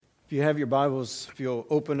If you have your Bibles, if you'll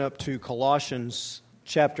open up to Colossians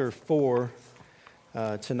chapter 4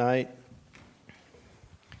 tonight.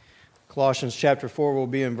 Colossians chapter 4 will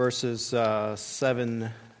be in verses 7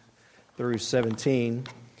 through 17.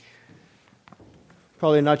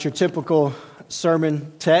 Probably not your typical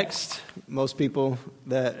sermon text. Most people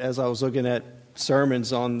that, as I was looking at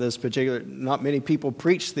sermons on this particular, not many people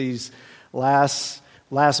preach these last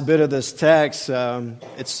bit of this text.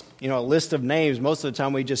 It's a list of names. Most of the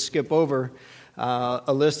time we just skip over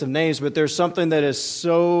a list of names, but there's something that is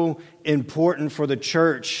so important for the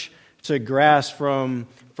church to grasp from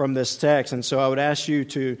this text. And so I would ask you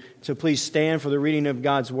to please stand for the reading of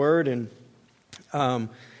God's Word. And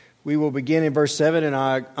we will begin in verse 7, and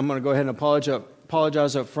I'm going to go ahead and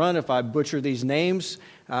apologize up front if I butcher these names,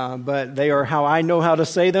 but they are how I know how to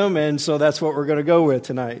say them, and so that's what we're going to go with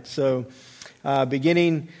tonight. So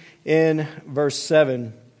beginning in verse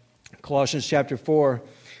 7, Colossians chapter 4,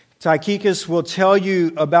 Tychicus will tell you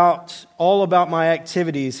all about my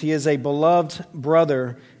activities. He is a beloved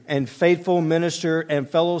brother and faithful minister and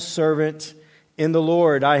fellow servant in the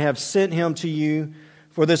Lord. I have sent him to you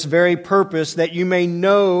for this very purpose, that you may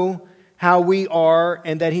know how we are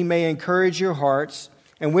and that he may encourage your hearts.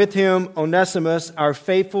 And with him, Onesimus, our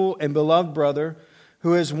faithful and beloved brother,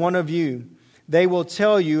 who is one of you. They will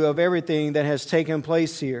tell you of everything that has taken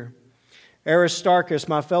place here. Aristarchus,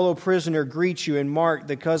 my fellow prisoner, greets you, and Mark,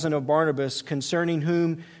 the cousin of Barnabas, concerning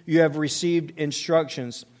whom you have received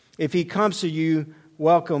instructions. If he comes to you,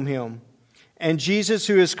 welcome him. And Jesus,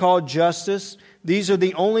 who is called Justus. These are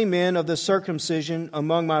the only men of the circumcision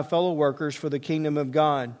among my fellow workers for the kingdom of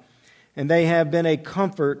God, and they have been a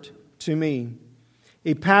comfort to me.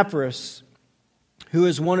 Epaphras, who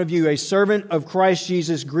is one of you, a servant of Christ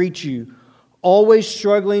Jesus, greets you, always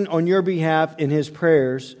struggling on your behalf in his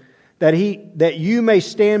prayers, that you may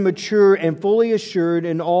stand mature and fully assured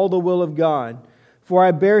in all the will of God. For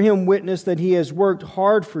I bear him witness that he has worked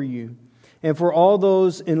hard for you, and for all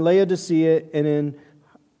those in Laodicea and in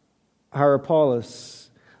Hierapolis.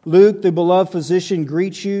 Luke, the beloved physician,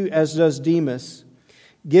 greets you, as does Demas.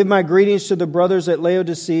 Give my greetings to the brothers at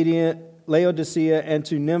Laodicea and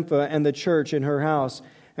to Nympha and the church in her house.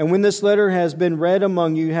 And when this letter has been read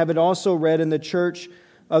among you, have it also read in the church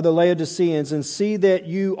of the Laodiceans, and see that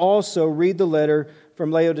you also read the letter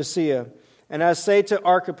from Laodicea. And I say to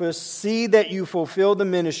Archippus, see that you fulfill the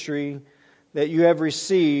ministry that you have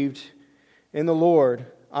received in the Lord.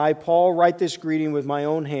 I, Paul, write this greeting with my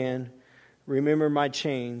own hand. Remember my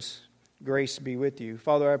chains. Grace be with you.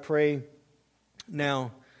 Father, I pray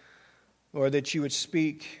now, Lord, that you would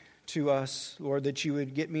speak to us, Lord, that you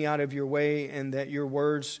would get me out of your way, and that your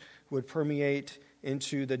words would permeate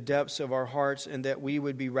into the depths of our hearts, and that we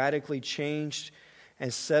would be radically changed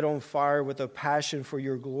and set on fire with a passion for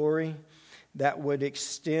your glory that would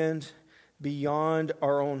extend beyond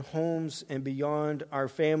our own homes and beyond our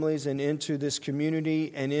families and into this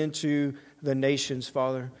community and into the nations,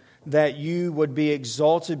 Father. That you would be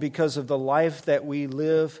exalted because of the life that we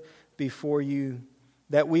live before you.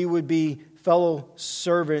 That we would be fellow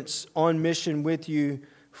servants on mission with you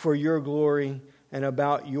for your glory and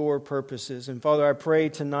about your purposes. And Father, I pray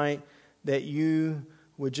tonight that you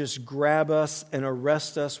would just grab us and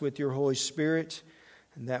arrest us with your Holy Spirit,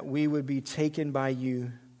 and that we would be taken by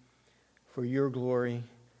you for your glory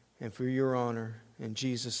and for your honor. In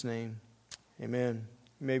Jesus' name, amen.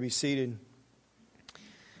 You may be seated.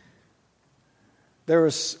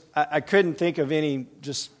 I couldn't think of any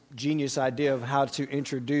just genius idea of how to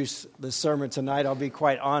introduce the sermon tonight, I'll be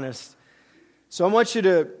quite honest. So I want you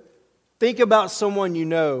to think about someone you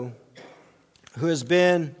know who has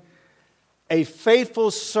been a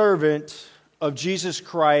faithful servant of Jesus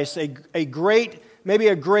Christ, maybe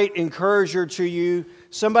a great encourager to you,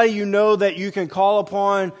 somebody you know that you can call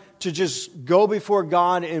upon to just go before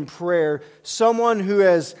God in prayer, someone who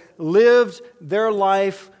has lived their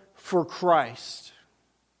life for Christ.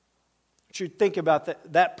 You think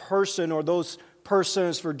about that person or those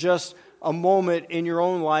persons for just a moment in your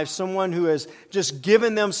own life. Someone who has just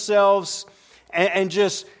given themselves and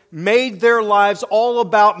just made their lives all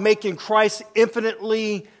about making Christ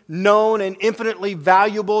infinitely known and infinitely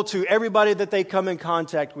valuable to everybody that they come in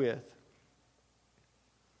contact with.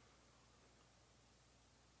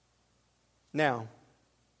 Now,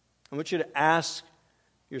 I want you to ask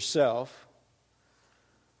yourself,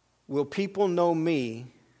 will people know me?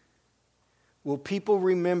 Will people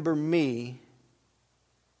remember me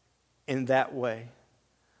in that way?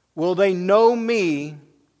 Will they know me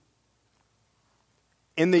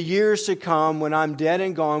in the years to come when I'm dead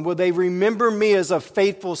and gone? Will they remember me as a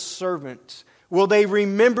faithful servant? Will they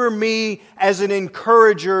remember me as an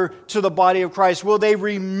encourager to the body of Christ? Will they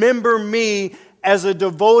remember me as a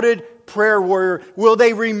devoted prayer warrior? Will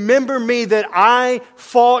they remember me that I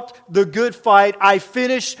fought the good fight, I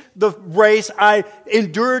finished the race, I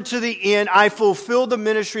endured to the end, I fulfilled the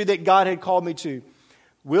ministry that God had called me to?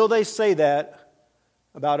 Will they say that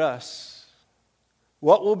about us?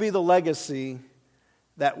 What will be the legacy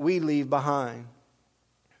that we leave behind?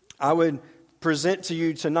 I would present to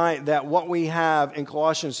you tonight that what we have in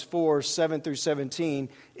Colossians 4, 7 through 17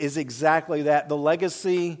 is exactly that, the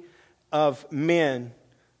legacy of men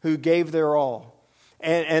who gave their all.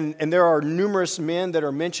 And there are numerous men that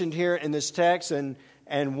are mentioned here in this text and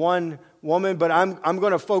one woman, but I'm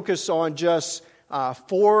going to focus on just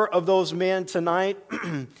 4 of those men tonight.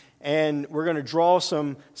 And we're going to draw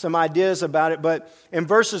some ideas about it. But in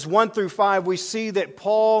verses 1 through 5, we see that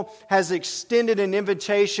Paul has extended an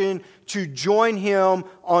invitation to join him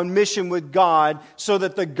on mission with God so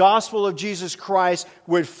that the gospel of Jesus Christ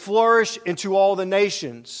would flourish into all the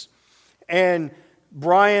nations. And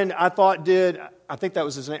Brian, I think that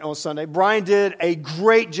was his name on Sunday. Brian did a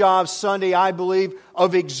great job Sunday, I believe,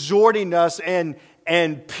 of exhorting us and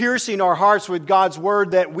piercing our hearts with God's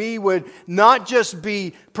word, that we would not just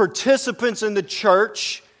be participants in the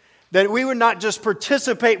church, that we would not just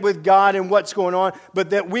participate with God in what's going on,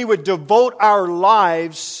 but that we would devote our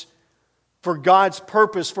lives for God's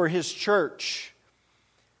purpose for His church.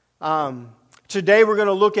 Today we're going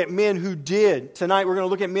to look at men who did. Tonight we're going to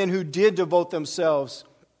look at men who did devote themselves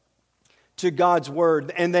to God's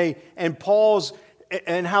word, and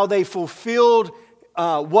how they fulfilled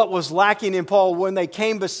what was lacking in Paul when they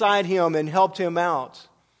came beside him and helped him out.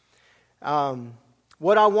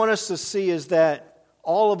 What I want us to see is that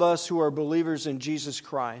all of us who are believers in Jesus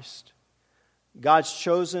Christ, God's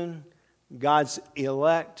chosen, God's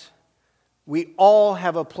elect, we all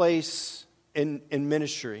have a place in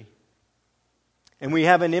ministry. And we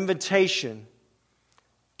have an invitation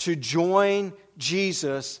to join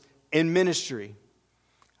Jesus in ministry.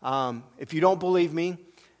 If you don't believe me,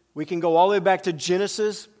 we can go all the way back to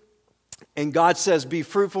Genesis, and God says, be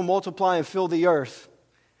fruitful, multiply, and fill the earth.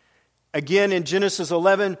 Again, in Genesis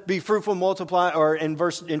 11, be fruitful, multiply, or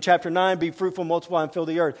in chapter 9, be fruitful, multiply, and fill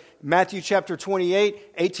the earth. Matthew chapter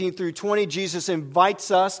 28, 18 through 20, Jesus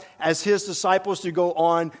invites us as His disciples to go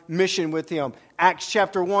on mission with Him. Acts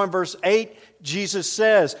chapter 1, verse 8, Jesus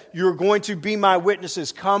says, you're going to be my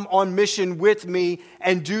witnesses. Come on mission with me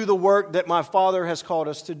and do the work that my Father has called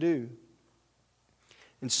us to do.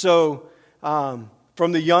 And so,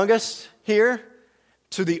 from the youngest here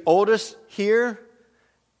to the oldest here,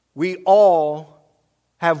 we all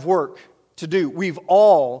have work to do. We've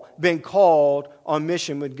all been called on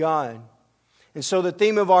mission with God. And so the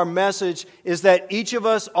theme of our message is that each of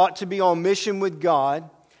us ought to be on mission with God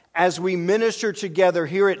as we minister together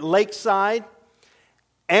here at Lakeside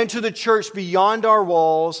and to the church beyond our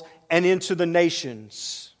walls and into the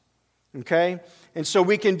nations. Okay? And so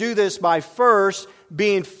we can do this by first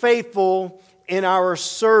being faithful in our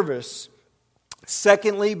service.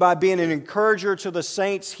 Secondly, by being an encourager to the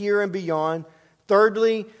saints here and beyond.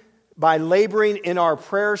 Thirdly, by laboring in our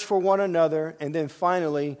prayers for one another. And then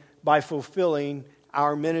finally, by fulfilling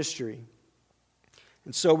our ministry.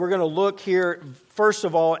 And so we're going to look here, first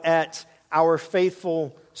of all, at our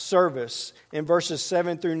faithful service in verses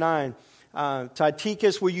 7 through 9.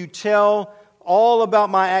 Tychicus, will you tell all about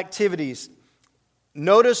my activities?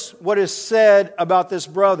 Notice what is said about this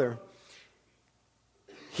brother.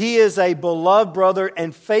 He is a beloved brother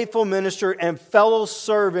and faithful minister and fellow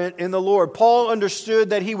servant in the Lord. Paul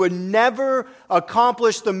understood that he would never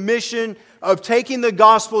accomplish the mission of taking the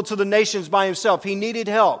gospel to the nations by himself. He needed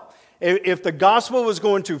help. If the gospel was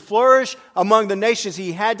going to flourish among the nations,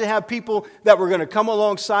 he had to have people that were going to come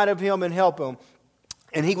alongside of him and help him.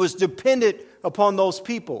 And he was dependent upon those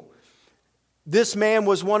people. This man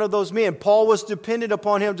was one of those men. Paul was dependent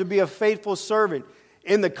upon him to be a faithful servant.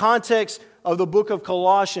 In the context of the book of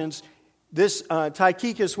Colossians, this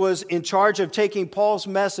Tychicus was in charge of taking Paul's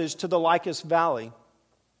message to the Lycus Valley.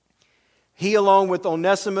 He, along with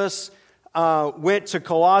Onesimus, went to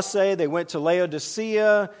Colossae. They went to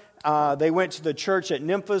Laodicea. They went to the church at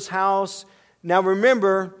Nympha's house. Now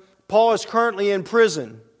remember, Paul is currently in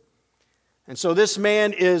prison. And so this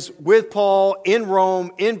man is with Paul in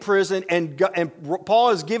Rome, in prison, and Paul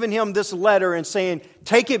has given him this letter and saying,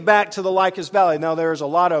 take it back to the Lycus Valley. Now there's a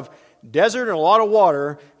lot of desert and a lot of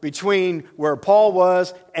water between where Paul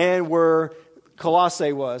was and where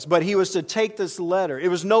Colossae was. But he was to take this letter. It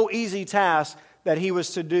was no easy task that he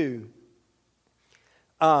was to do.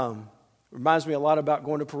 Reminds me a lot about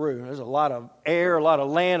going to Peru. There's a lot of air, a lot of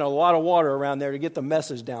land, a lot of water around there to get the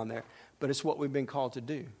message down there. but it's what we've been called to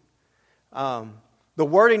do. The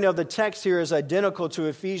wording of the text here is identical to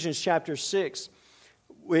Ephesians chapter 6,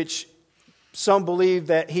 which some believe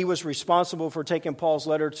that he was responsible for taking Paul's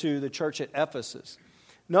letter to the church at Ephesus.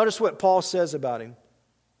 Notice what Paul says about him.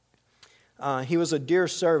 He was a dear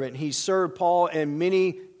servant. He served Paul in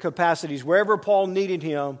many capacities. Wherever Paul needed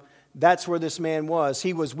him, that's where this man was.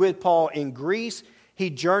 He was with Paul in Greece. He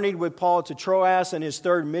journeyed with Paul to Troas in his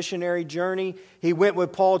third missionary journey. He went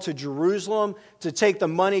with Paul to Jerusalem to take the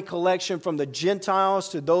money collection from the Gentiles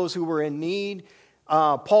to those who were in need.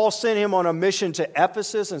 Paul sent him on a mission to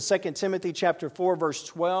Ephesus in 2 Timothy chapter 4, verse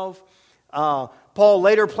 12. Paul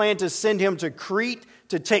later planned to send him to Crete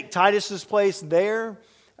to take Titus's place there.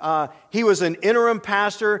 He was an interim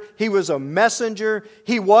pastor. He was a messenger.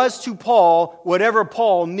 He was to Paul whatever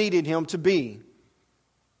Paul needed him to be.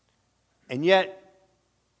 And yet,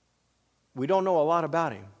 we don't know a lot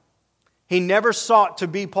about him. He never sought to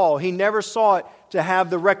be Paul. He never sought to have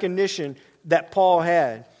the recognition that Paul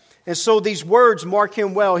had. And so these words mark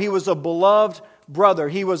him well. He was a beloved brother.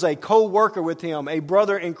 He was a co-worker with him, a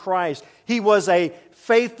brother in Christ. He was a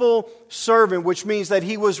faithful servant, which means that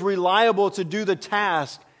he was reliable to do the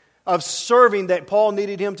task of serving that Paul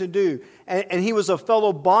needed him to do. And he was a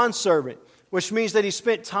fellow bondservant, which means that he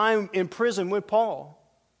spent time in prison with Paul.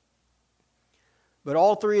 But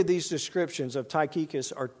all three of these descriptions of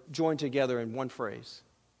Tychicus are joined together in one phrase.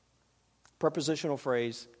 Prepositional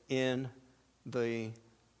phrase, in the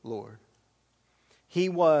Lord. He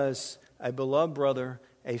was a beloved brother,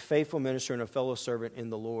 a faithful minister, and a fellow servant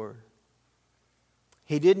in the Lord.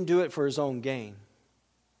 He didn't do it for his own gain.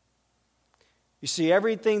 You see,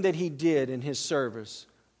 everything that he did in his service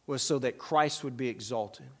was so that Christ would be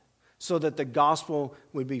exalted, so that the gospel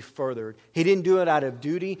would be furthered. He didn't do it out of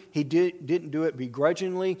duty. He didn't do it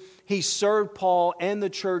begrudgingly. He served Paul and the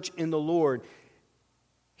church in the Lord.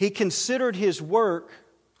 He considered his work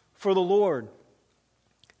for the Lord.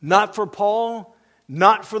 Not for Paul,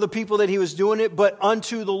 not for the people that he was doing it, but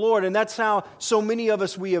unto the Lord. And that's how so many of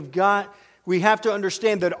us we have to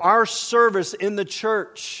understand that our service in the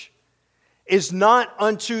church is not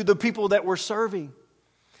unto the people that we're serving.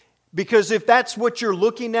 Because if that's what you're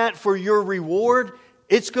looking at for your reward,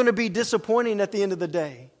 it's going to be disappointing at the end of the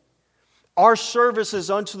day. Our service is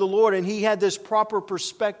unto the Lord, and he had this proper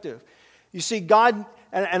perspective. You see, God,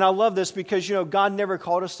 and I love this because, God never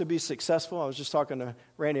called us to be successful. I was just talking to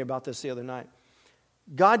Randy about this the other night.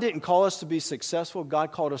 God didn't call us to be successful.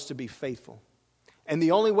 God called us to be faithful. And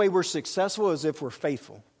the only way we're successful is if we're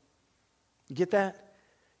faithful. You get that?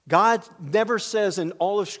 God never says in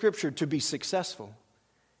all of Scripture to be successful.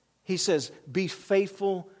 He says, be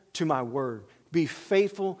faithful to my word. Be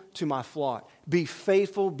faithful to my flock. Be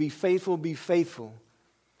faithful, be faithful, be faithful.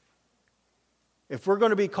 If we're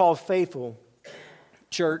going to be called faithful,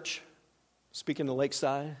 church, speaking to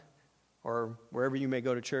Lakeside or wherever you may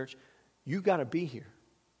go to church, you got to be here.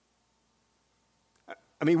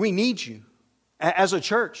 I mean, we need you. As a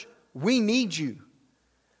church, we need you.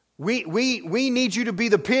 We need you to be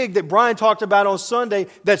the pig that Brian talked about on Sunday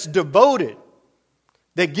that's devoted,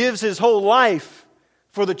 that gives his whole life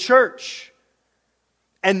for the church,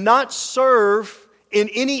 and not serve in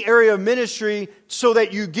any area of ministry so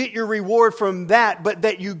that you get your reward from that, but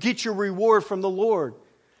that you get your reward from the Lord.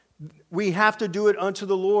 We have to do it unto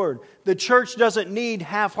the Lord. The church doesn't need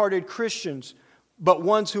half-hearted Christians, but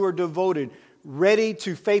ones who are devoted, ready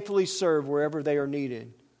to faithfully serve wherever they are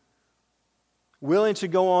needed, willing to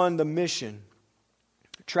go on the mission.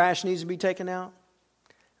 Trash needs to be taken out.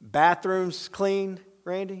 Bathrooms cleaned,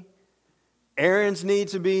 Randy. Errands need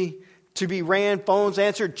to be ran, phones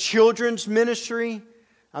answered. Children's ministry.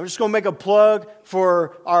 I'm just going to make a plug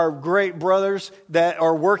for our great brothers that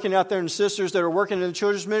are working out there and sisters that are working in the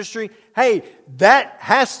children's ministry. Hey, that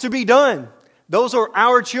has to be done. Those are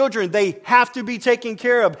our children. They have to be taken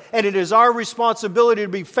care of. And it is our responsibility to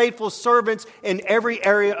be faithful servants in every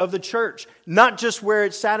area of the church, not just where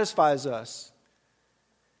it satisfies us.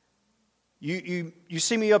 You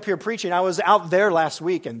see me up here preaching. I was out there last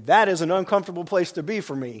week, and that is an uncomfortable place to be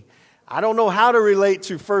for me. I don't know how to relate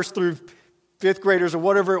to first through fifth graders or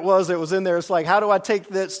whatever it was that was in there. It's like, how do I take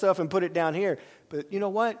that stuff and put it down here? But you know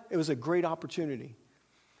what? It was a great opportunity.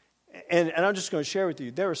 And I'm just going to share with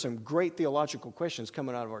you, there are some great theological questions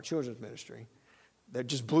coming out of our children's ministry that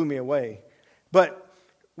just blew me away. But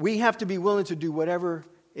we have to be willing to do whatever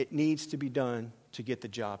it needs to be done to get the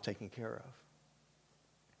job taken care of.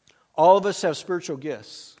 All of us have spiritual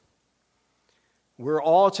gifts. We're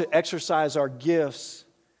all to exercise our gifts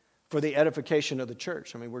for the edification of the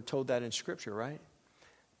church. I mean, we're told that in Scripture, right?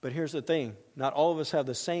 But here's the thing. Not all of us have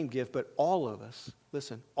the same gift, but all of us,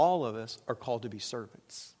 listen, all of us are called to be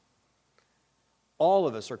servants. All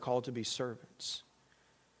of us are called to be servants.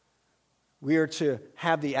 We are to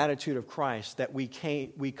have the attitude of Christ, that we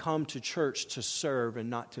come to church to serve and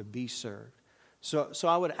not to be served. So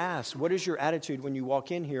I would ask, what is your attitude when you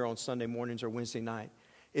walk in here on Sunday mornings or Wednesday night?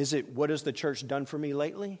 Is it, what has the church done for me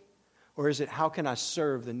lately? Or is it, how can I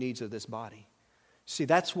serve the needs of this body? See,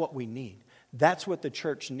 that's what we need. That's what the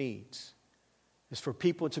church needs, is for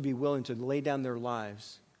people to be willing to lay down their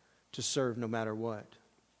lives to serve no matter what.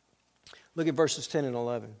 Look at verses 10 and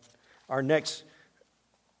 11. Our next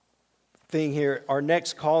thing here, our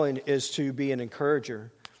next calling is to be an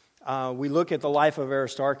encourager. We look at the life of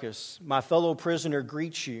Aristarchus. My fellow prisoner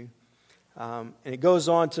greets you. And it goes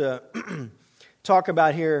on to talking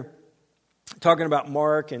about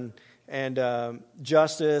Mark and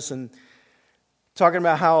Justus, and talking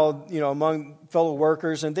about how, among fellow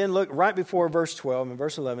workers. And then look right before verse 12 and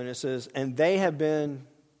verse 11, it says, and they have been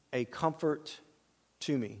a comfort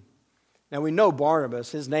to me. Now we know Barnabas,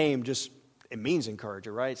 his name it means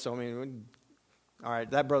encourager, right? So, all right,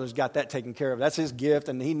 that brother's got that taken care of. That's his gift,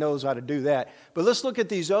 and he knows how to do that. But let's look at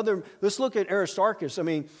let's look at Aristarchus.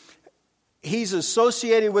 He's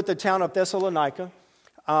associated with the town of Thessalonica.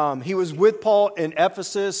 He was with Paul in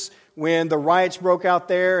Ephesus when the riots broke out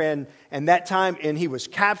there, and that time, and he was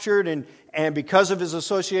captured, and because of his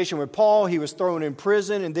association with Paul, he was thrown in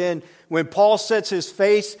prison. And then when Paul sets his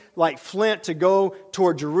face like flint to go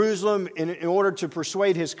toward Jerusalem in order to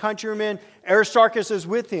persuade his countrymen, Aristarchus is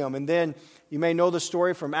with him. And then you may know the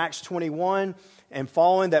story from Acts 21 and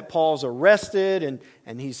following, that Paul's arrested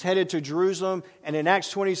and he's headed to Jerusalem. And in Acts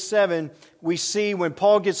 27, we see when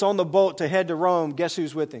Paul gets on the boat to head to Rome, guess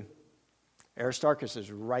who's with him? Aristarchus is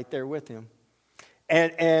right there with him.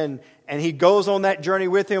 And he goes on that journey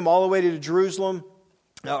with him all the way to Jerusalem,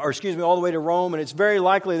 all the way to Rome. And it's very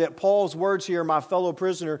likely that Paul's words here, my fellow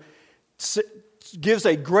prisoner, gives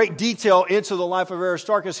a great detail into the life of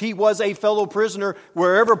Aristarchus. He was a fellow prisoner.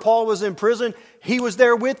 Wherever Paul was in prison, he was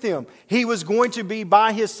there with him. He was going to be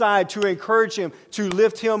by his side to encourage him, to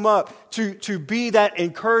lift him up, to be that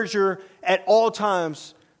encourager at all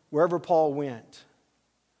times wherever Paul went.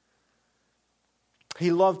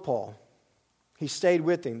 He loved Paul. He stayed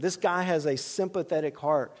with him. This guy has a sympathetic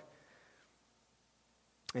heart.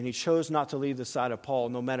 And he chose not to leave the side of Paul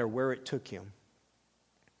no matter where it took him.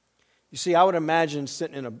 You see, I would imagine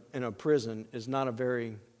sitting in a prison is not a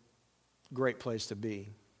very great place to be.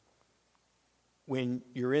 When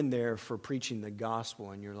you're in there for preaching the gospel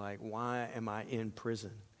and you're like, why am I in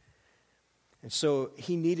prison? And so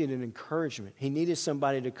he needed an encouragement. He needed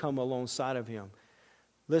somebody to come alongside of him.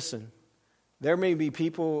 Listen, there may be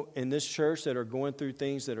people in this church that are going through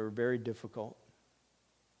things that are very difficult.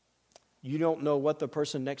 You don't know what the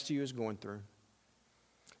person next to you is going through.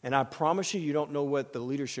 And I promise you don't know what the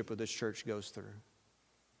leadership of this church goes through.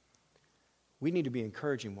 We need to be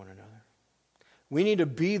encouraging one another. We need to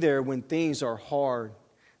be there when things are hard,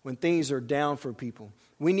 when things are down for people.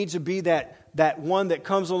 We need to be that one that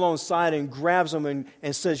comes alongside and grabs them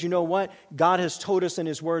and says, you know what? God has told us in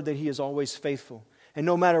His Word that He is always faithful. And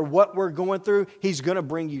no matter what we're going through, He's going to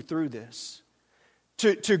bring you through this.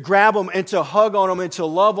 To grab them and to hug on them and to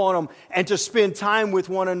love on them and to spend time with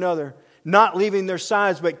one another. Not leaving their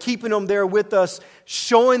sides, but keeping them there with us,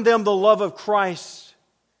 showing them the love of Christ.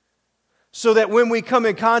 So that when we come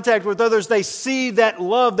in contact with others, they see that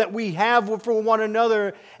love that we have for one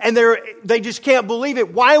another, and they just can't believe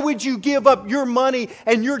it. Why would you give up your money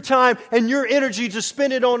and your time and your energy to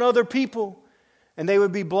spend it on other people? And they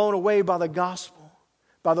would be blown away by the gospel,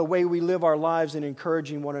 by the way we live our lives in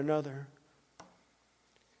encouraging one another.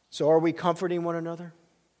 So are we comforting one another?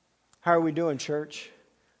 How are we doing, church?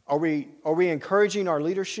 Are we encouraging our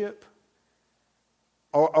leadership?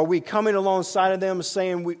 Are we coming alongside of them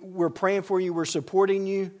saying, we're praying for you, we're supporting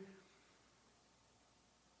you?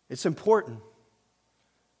 It's important.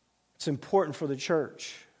 It's important for the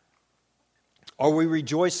church. Are we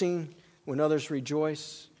rejoicing when others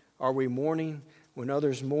rejoice? Are we mourning when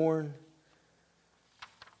others mourn?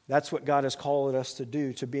 That's what God has called us to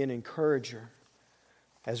do, to be an encourager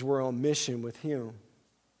as we're on mission with Him.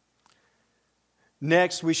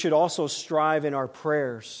 Next, we should also strive in our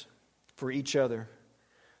prayers for each other.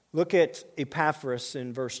 Look at Epaphras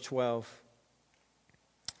in verse 12.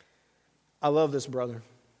 I love this brother.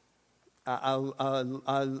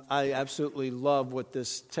 I absolutely love what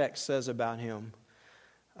this text says about him.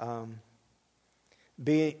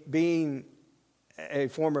 Being a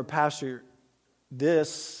former pastor,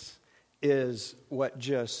 this is what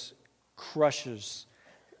just crushes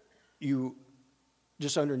you.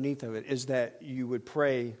 Just underneath of it is that you would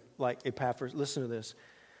pray like Epaphras. Listen to this.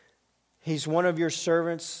 He's one of your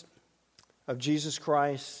servants of Jesus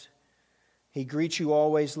Christ, He greets you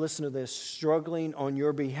always, listen to this, struggling on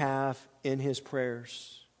your behalf in his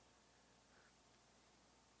prayers.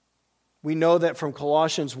 We know that from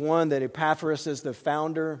Colossians 1 that Epaphras is the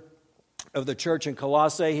founder of the church in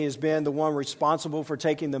Colossae. He has been the one responsible for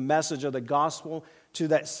taking the message of the gospel to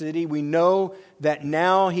that city. We know that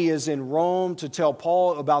now he is in Rome to tell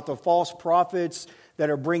Paul about the false prophets that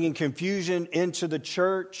are bringing confusion into the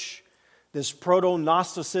church. This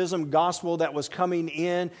proto-Gnosticism gospel that was coming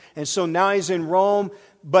in. And so now he's in Rome,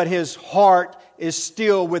 but his heart is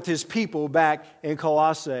still with his people back in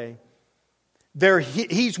Colossae.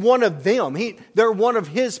 He's one of them. They're one of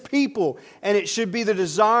his people. And it should be the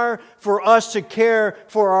desire for us to care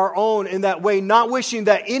for our own in that way, not wishing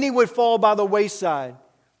that any would fall by the wayside.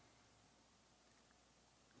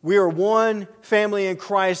 We are one family in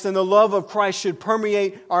Christ, and the love of Christ should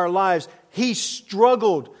permeate our lives. He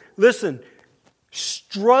struggled. Listen,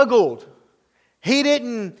 struggled. He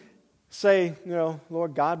didn't say,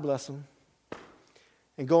 Lord, God bless him,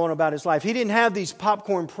 and go on about his life. He didn't have these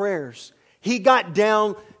popcorn prayers. He got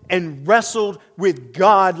down and wrestled with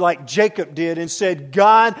God like Jacob did and said,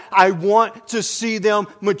 God, I want to see them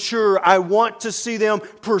mature. I want to see them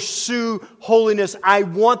pursue holiness. I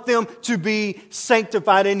want them to be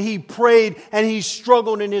sanctified. And he prayed and he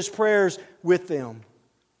struggled in his prayers with them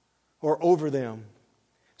or over them.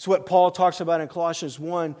 It's what Paul talks about in Colossians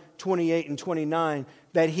 1, 28 and 29,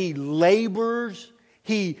 that he labors,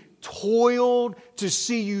 he toiled to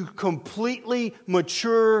see you completely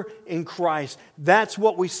mature in Christ. That's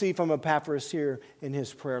what we see from Epaphras here in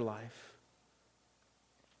his prayer life.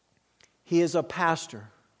 He is a pastor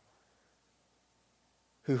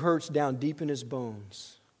who hurts down deep in his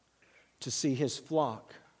bones to see his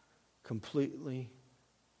flock completely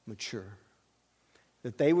mature.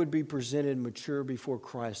 That they would be presented mature before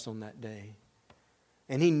Christ on that day.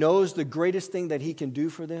 And he knows the greatest thing that he can do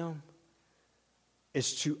for them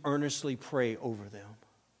is to earnestly pray over them.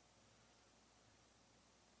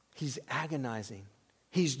 He's agonizing.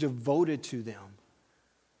 He's devoted to them.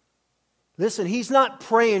 Listen, he's not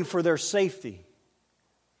praying for their safety.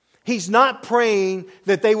 He's not praying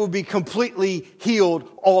that they will be completely healed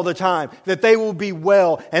all the time, that they will be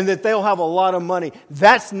well, and that they'll have a lot of money.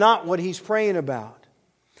 That's not what he's praying about.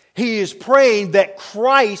 He is praying that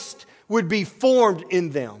Christ would be formed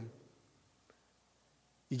in them.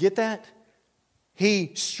 You get that?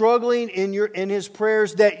 He struggling in his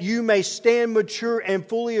prayers that you may stand mature and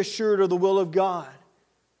fully assured of the will of God.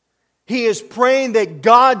 He is praying that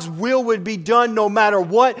God's will would be done no matter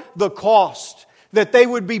what the cost. That they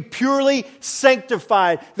would be purely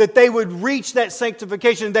sanctified. That they would reach that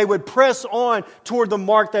sanctification. They would press on toward the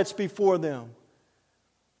mark that's before them.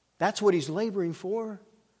 That's what he's laboring for.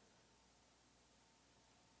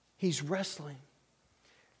 He's wrestling.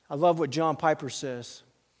 I love what John Piper says.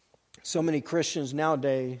 So many Christians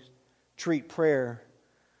nowadays treat prayer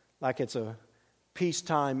like it's a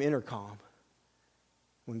peacetime intercom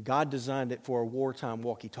when God designed it for a wartime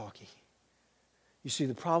walkie-talkie. You see,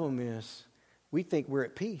 the problem is we think we're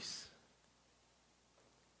at peace.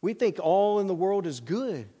 We think all in the world is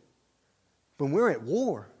good when we're at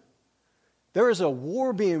war. There is a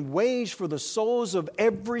war being waged for the souls of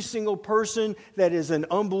every single person that is an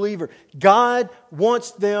unbeliever. God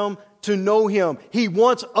wants them to know Him. He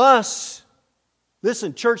wants us,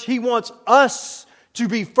 listen, church, He wants us to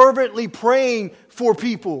be fervently praying for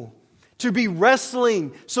people, to be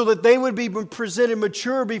wrestling so that they would be presented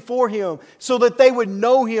mature before Him, so that they would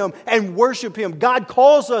know Him and worship Him. God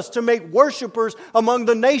calls us to make worshipers among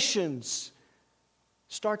the nations.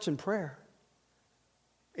 It starts in prayer.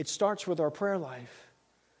 It starts with our prayer life.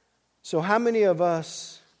 So how many of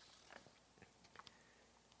us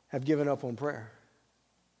have given up on prayer?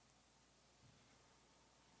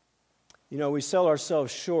 You know, we sell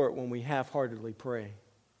ourselves short when we half-heartedly pray.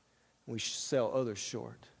 We sell others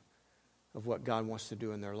short of what God wants to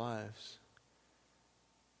do in their lives.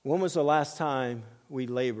 When was the last time we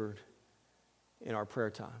labored in our prayer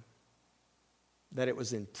time? That it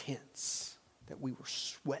was intense, that we were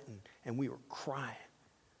sweating and we were crying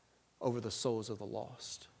over the souls of the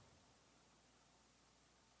lost.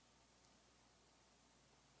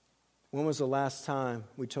 When was the last time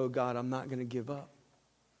we told God, I'm not going to give up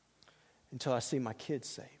until I see my kids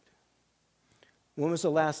saved? When was the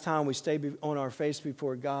last time we stayed on our face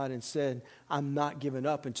before God and said, I'm not giving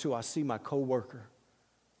up until I see my coworker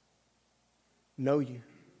know you?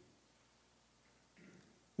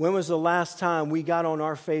 When was the last time we got on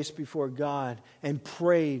our face before God and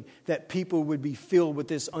prayed that people would be filled with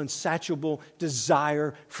this unsatiable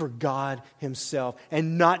desire for God Himself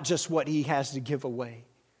and not just what He has to give away?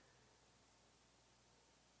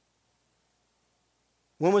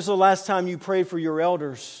 When was the last time you prayed for your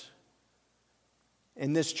elders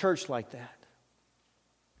in this church like that?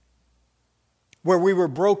 Where we were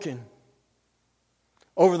broken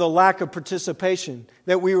over the lack of participation,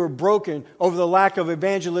 that we were broken over the lack of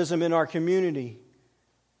evangelism in our community.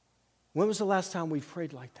 When was the last time we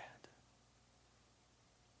prayed like that?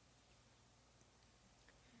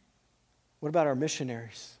 What about our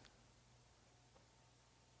missionaries?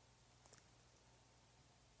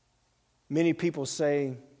 Many people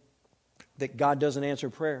say that God doesn't answer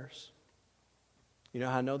prayers. You know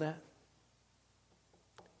how I know that?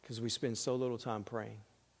 Because we spend so little time praying.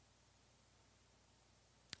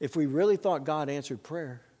 If we really thought God answered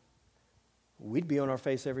prayer, we'd be on our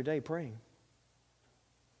face every day praying.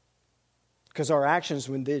 Because our actions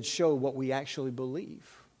did show what we actually believe,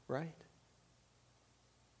 right?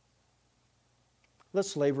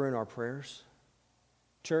 Let's labor in our prayers.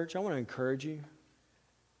 Church, I want to encourage you.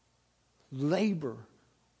 Labor,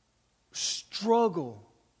 struggle,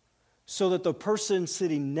 so that the person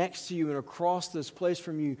sitting next to you and across this place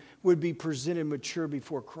from you would be presented mature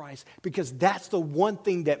before Christ. Because that's the one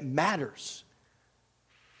thing that matters.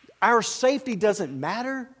 Our safety doesn't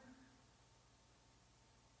matter.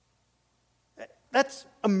 That's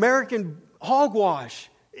American hogwash.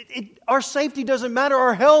 Our safety doesn't matter.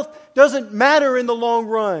 Our health doesn't matter in the long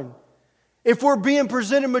run. If we're being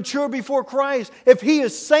presented mature before Christ, if He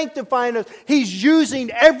is sanctifying us, He's using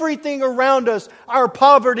everything around us, our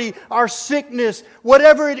poverty, our sickness,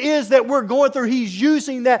 whatever it is that we're going through, He's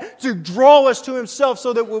using that to draw us to Himself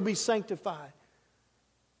so that we'll be sanctified.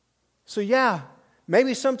 So yeah,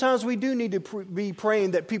 maybe sometimes we do need to be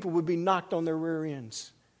praying that people would be knocked on their rear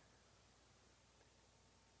ends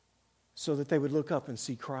so that they would look up and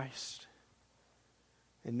see Christ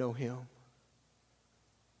and know Him.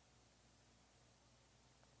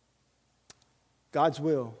 God's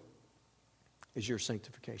will is your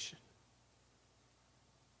sanctification.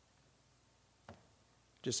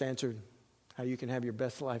 Just answered how you can have your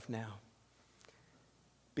best life now.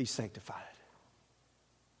 Be sanctified.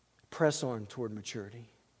 Press on toward maturity.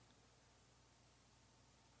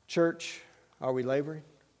 Church, are we laboring?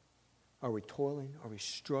 Are we toiling? Are we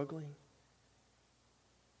struggling?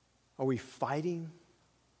 Are we fighting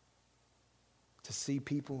to see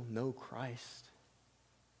people know Christ?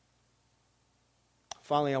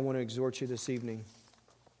 Finally, I want to exhort you this evening.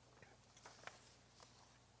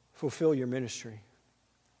 Fulfill your ministry.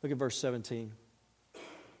 Look at verse 17.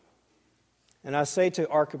 And I say to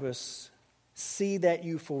Archippus, see that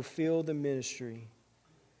you fulfill the ministry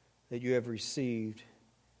that you have received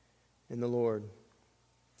in the Lord.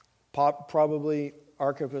 Probably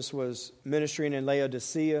Archippus was ministering in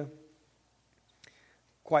Laodicea.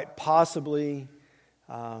 Quite possibly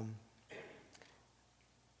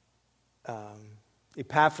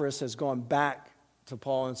Epaphras has gone back to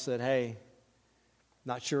Paul and said, hey,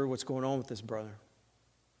 not sure what's going on with this brother.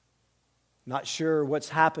 Not sure what's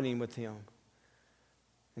happening with him.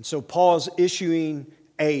 And so Paul's issuing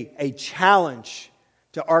a challenge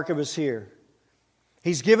to Archippus here.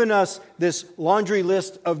 He's given us this laundry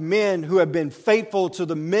list of men who have been faithful to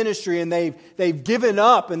the ministry, and they've given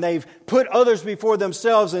up and they've put others before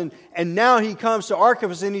themselves. And now he comes to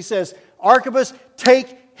Archippus and he says, Archippus,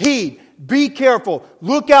 take heed. Be careful.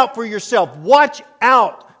 Look out for yourself. Watch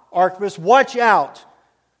out, Archippus. Watch out.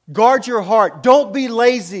 Guard your heart. Don't be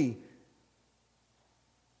lazy.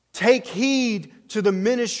 Take heed to the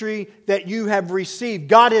ministry that you have received.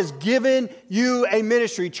 God has given you a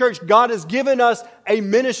ministry. Church, God has given us a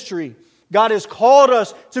ministry. God has called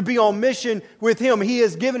us to be on mission with Him. He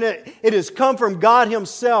has given it. It has come from God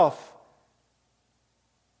Himself.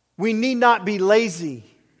 We need not be lazy.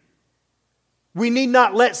 We need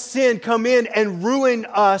not let sin come in and ruin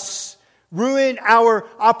us, ruin our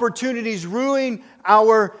opportunities, ruin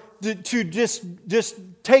our, to just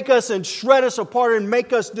take us and shred us apart and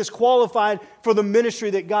make us disqualified for the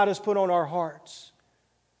ministry that God has put on our hearts.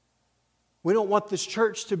 We don't want this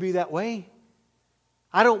church to be that way.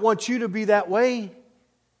 I don't want you to be that way.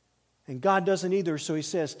 And God doesn't either, so He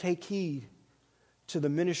says, take heed to the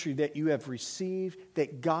ministry that you have received,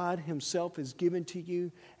 that God Himself has given to you,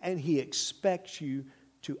 and He expects you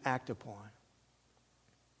to act upon.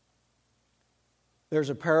 There's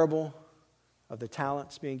a parable of the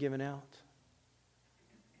talents being given out.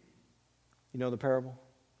 You know the parable?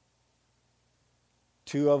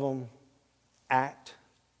 2 of them act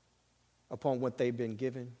upon what they've been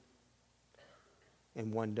given,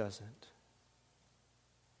 and 1 doesn't.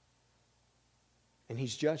 And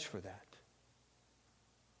He's judged for that.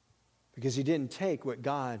 Because he didn't take what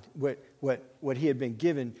he had been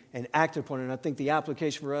given and act upon it. And I think the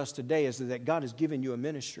application for us today is that God has given you a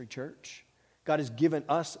ministry, church. God has given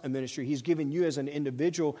us a ministry. He's given you as an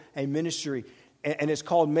individual a ministry, and it's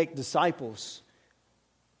called Make Disciples.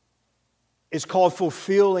 It's called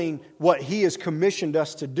fulfilling what He has commissioned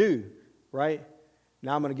us to do, right?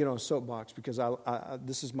 Now I'm going to get on a soapbox because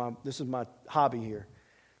this is my hobby here.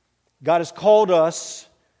 God has called us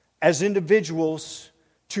as individuals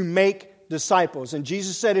to make disciples. And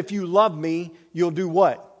Jesus said, if you love me, you'll do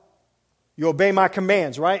what? You obey my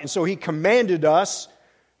commands, right? And so He commanded us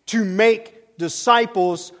to make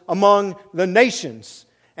disciples among the nations.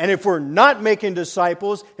 And if we're not making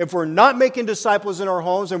disciples, if we're not making disciples in our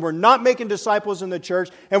homes, and we're not making disciples in the church,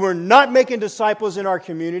 and we're not making disciples in our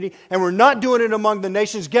community, and we're not doing it among the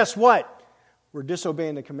nations, guess what? We're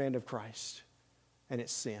disobeying the command of Christ. And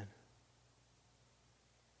it's sin.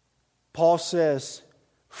 Paul says,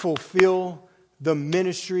 fulfill the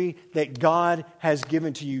ministry that God has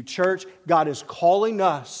given to you. Church, God is calling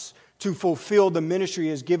us to fulfill the ministry He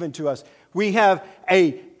has given to us. We have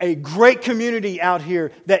a great community out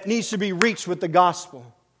here that needs to be reached with the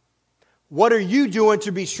gospel. What are you doing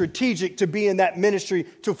to be strategic, to be in that ministry,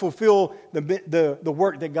 to fulfill the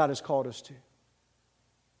work that God has called us to?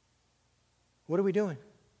 What are we doing?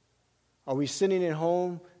 Are we sitting at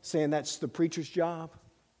home saying that's the preacher's job?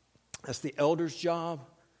 That's the elder's job?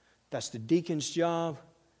 That's the deacon's job?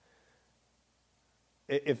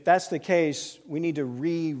 If that's the case, we need to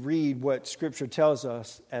reread what Scripture tells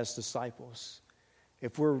us as disciples.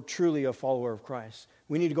 If we're truly a follower of Christ,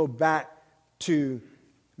 we need to go back to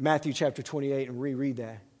Matthew chapter 28 and reread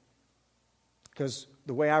that. Because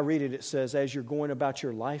the way I read it, it says, as you're going about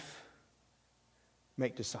your life,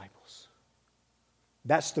 make disciples.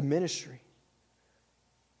 That's the ministry.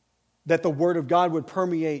 That the Word of God would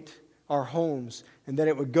permeate our homes, and that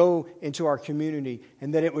it would go into our community,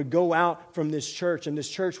 and that it would go out from this church, and this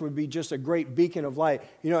church would be just a great beacon of light.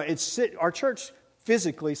 You know, our church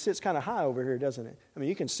physically sits kind of high over here, doesn't it? I mean,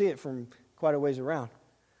 you can see it from quite a ways around.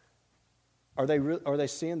 Are they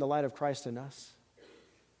seeing the light of Christ in us?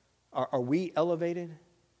 Are we elevated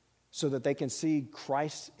so that they can see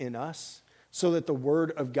Christ in us? So that the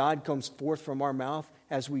Word of God comes forth from our mouth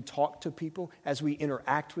as we talk to people, as we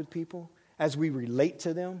interact with people, as we relate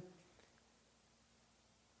to them?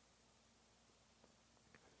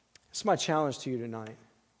 It's my challenge to you tonight.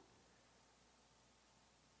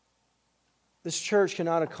 This church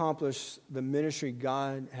cannot accomplish the ministry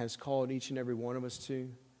God has called each and every one of us to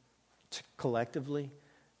collectively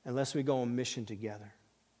unless we go on mission together.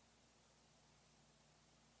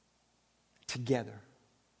 Together.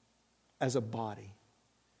 As a body.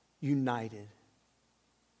 United.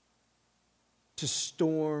 To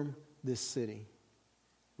storm this city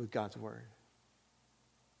with God's Word.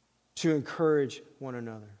 To encourage one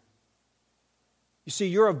another. You see,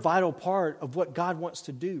 you're a vital part of what God wants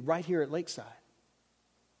to do right here at Lakeside.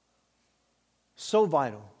 So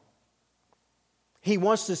vital. He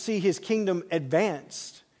wants to see His kingdom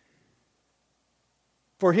advanced.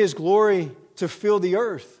 For His glory to fill the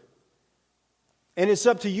earth. And it's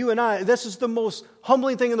up to you and I. This is the most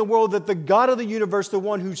humbling thing in the world, that the God of the universe, the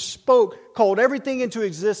one who spoke, called everything into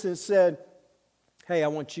existence, said, hey, I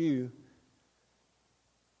want you,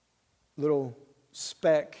 little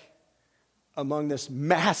speck among this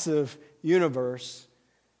massive universe,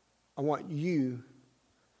 I want you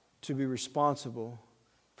to be responsible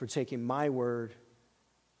for taking my word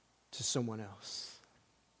to someone else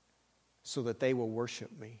so that they will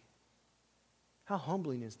worship me. How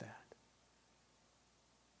humbling is that?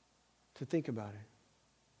 To think about it.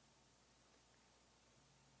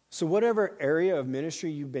 So whatever area of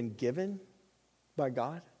ministry you've been given by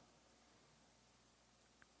God,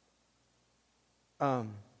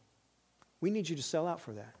 we need you to sell out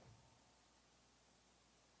for that.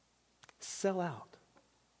 Sell out.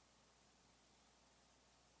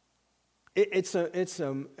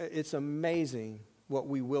 It's amazing what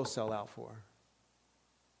we will sell out for.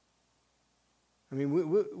 I mean,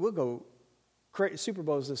 we'll go crazy. Super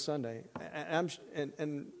Bowl's this Sunday,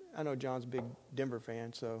 and I know John's a big Denver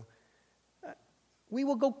fan, so we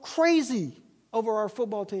will go crazy over our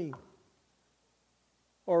football team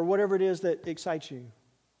or whatever it is that excites you.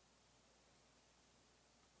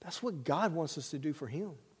 That's what God wants us to do for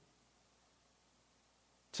Him.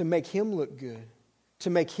 To make Him look good. To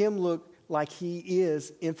make Him look like He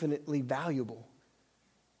is infinitely valuable.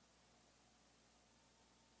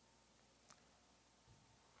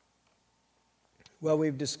 Well,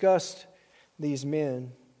 we've discussed these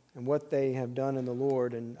men and what they have done in the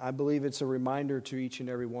Lord, and I believe it's a reminder to each and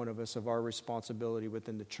every one of us of our responsibility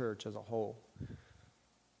within the church as a whole.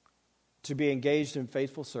 To be engaged in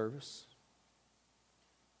faithful service.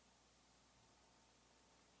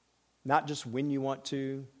 Not just when you want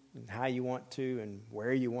to, and how you want to and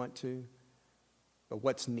where you want to, but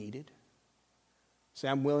what's needed. Say,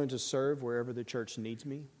 I'm willing to serve wherever the church needs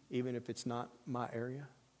me, even if it's not my area.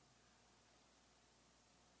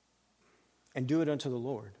 And do it unto the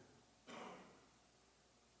Lord,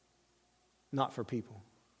 not for people.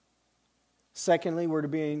 Secondly, we're to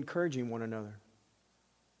be encouraging one another.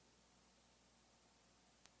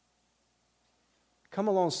 Come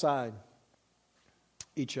alongside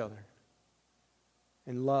each other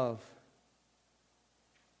in love.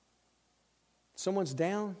 Someone's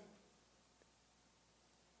down,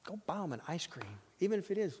 go buy them an ice cream, even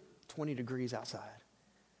if it is 20 degrees outside.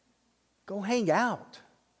 Go hang out.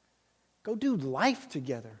 Go do life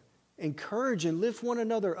together. Encourage and lift one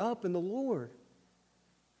another up in the Lord.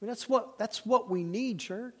 I mean, that's what we need,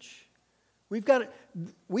 church. We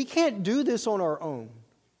can't do this on our own.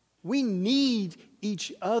 We need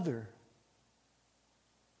each other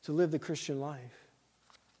to live the Christian life.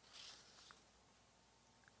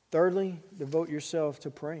 Thirdly, devote yourself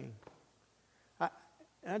to praying.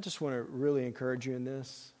 I just want to really encourage you in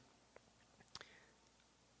this.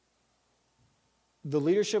 The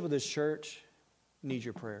leadership of this church needs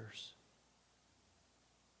your prayers.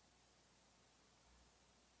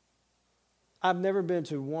 I've never been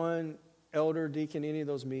to one elder, deacon, any of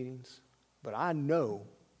those meetings, but I know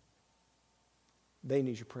they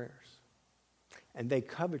need your prayers. And they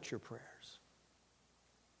covet your prayers.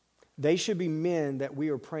 They should be men that we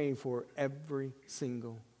are praying for every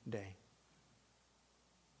single day.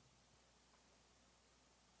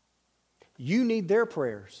 You need their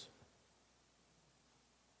prayers.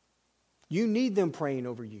 You need them praying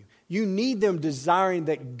over you. You need them desiring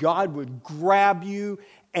that God would grab you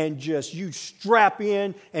and just you strap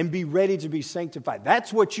in and be ready to be sanctified.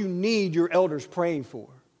 That's what you need your elders praying for.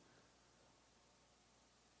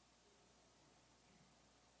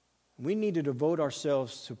 We need to devote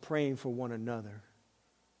ourselves to praying for one another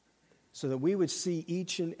so that we would see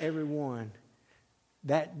each and every one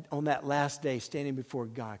that on that last day standing before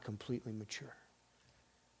God completely mature.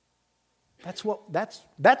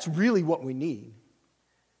 That's really what we need.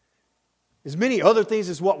 As many other things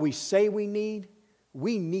as what we say we need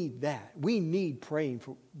that. We need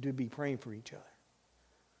to be praying for each other.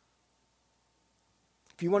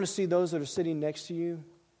 If you want to see those that are sitting next to you,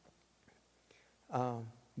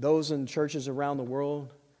 those in churches around the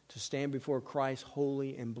world to stand before Christ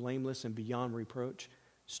holy and blameless and beyond reproach,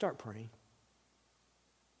 start praying.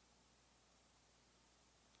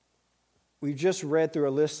 We've just read through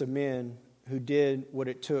a list of men who did what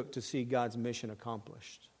it took to see God's mission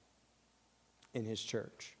accomplished in His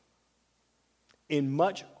church in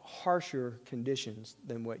much harsher conditions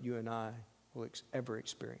than what you and I will ever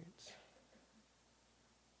experience.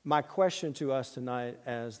 My question to us tonight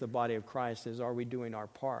as the body of Christ is, are we doing our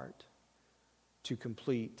part to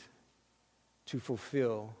complete, to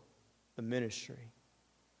fulfill the ministry?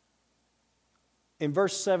 In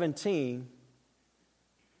verse 17,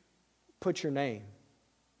 put your name.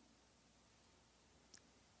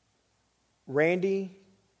 Randy,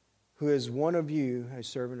 who is one of you, a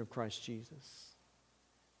servant of Christ Jesus.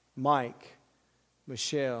 Mike,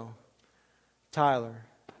 Michelle, Tyler,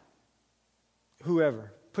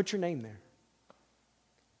 whoever. Put your name there.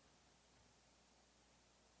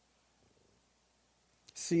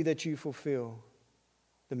 See that you fulfill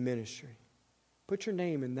the ministry. Put your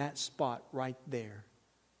name in that spot right there.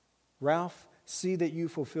 Ralph, see that you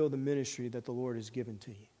fulfill the ministry that the Lord has given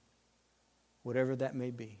to you. Whatever that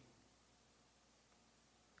may be.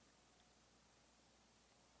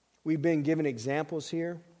 We've been given examples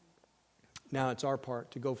here. Now it's our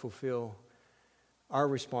part to go fulfill our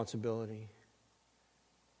responsibility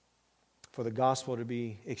for the gospel to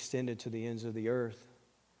be extended to the ends of the earth.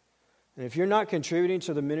 And if you're not contributing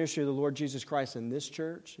to the ministry of the Lord Jesus Christ in this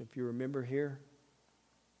church, if you remember here,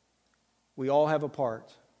 we all have a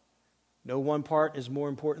part. No one part is more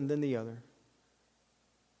important than the other.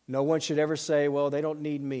 No one should ever say, well, they don't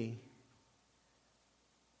need me.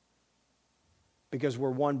 Because we're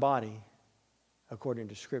one body, according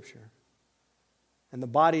to Scripture. And the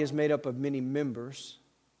body is made up of many members.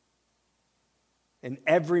 And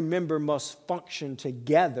every member must function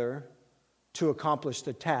together to accomplish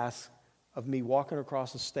the task of me walking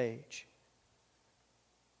across the stage.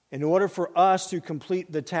 In order for us to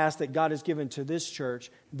complete the task that God has given to this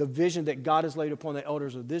church, the vision that God has laid upon the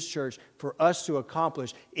elders of this church, for us to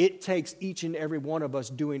accomplish, it takes each and every one of us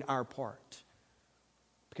doing our part.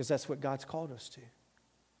 Because that's what God's called us to.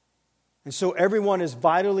 And so everyone is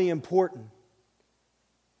vitally important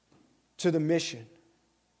to the mission.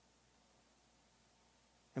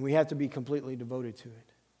 And we have to be completely devoted to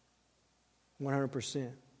it.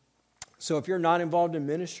 100%. So if you're not involved in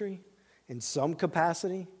ministry in some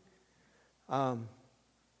capacity, I'm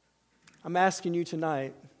asking you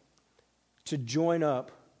tonight to join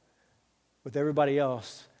up with everybody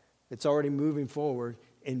else that's already moving forward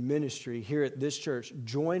in ministry here at this church.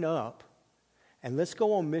 Join up and let's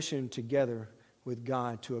go on mission together with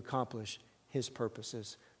God to accomplish His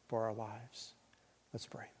purposes for our lives. Let's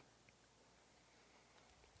pray.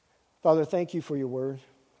 Father, thank you for your word.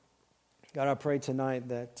 God, I pray tonight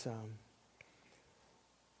that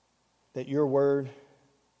your word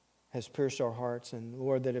has pierced our hearts. And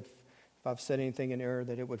Lord, that if I've said anything in error,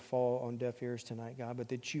 that it would fall on deaf ears tonight, God, but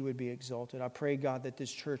that you would be exalted. I pray, God, that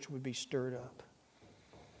this church would be stirred up.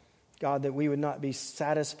 God, that we would not be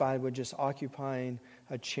satisfied with just occupying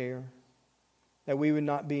a chair. That we would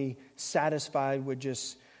not be satisfied with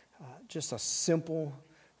just a simple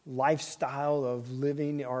lifestyle of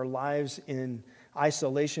living our lives in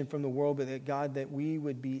isolation from the world, but that, God, that we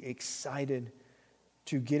would be excited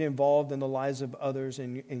to get involved in the lives of others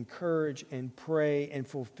and encourage and pray and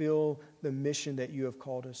fulfill the mission that you have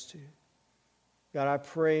called us to. God, I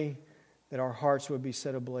pray that our hearts would be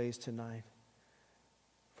set ablaze tonight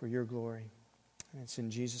for your glory. And it's in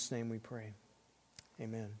Jesus' name we pray.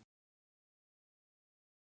 Amen.